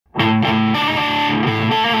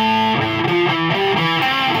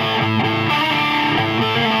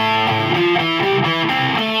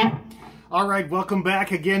Alright, welcome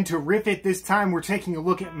back again to Riff It. This time we're taking a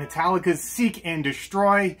look at Metallica's Seek and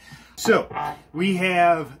Destroy. So, we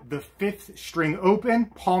have the 5th string open,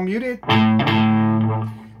 palm muted.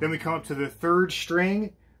 Then we come up to the 3rd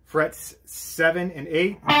string, frets 7 and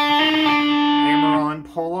 8. Hammer on,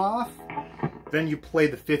 pull off. Then you play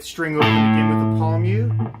the 5th string open again with the palm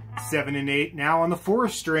mute. 7 and 8. Now on the 4th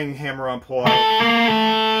string, hammer on, pull off.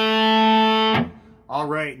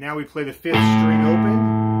 Alright, now we play the 5th string open.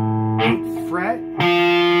 8th fret,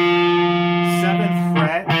 7th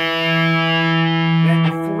fret, then the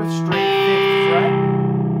 4th string, 5th fret,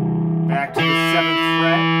 back to the 7th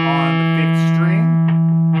fret on the 5th string,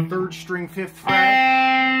 3rd string, 5th fret,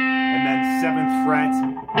 and then 7th fret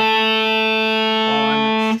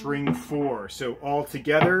on string 4. So all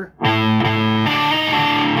together.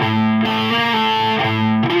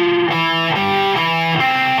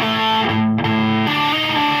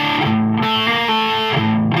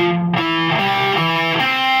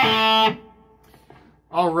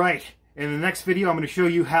 Alright, in the next video I'm going to show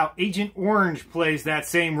you how Agent Orange plays that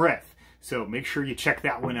same riff. So make sure you check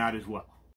that one out as well.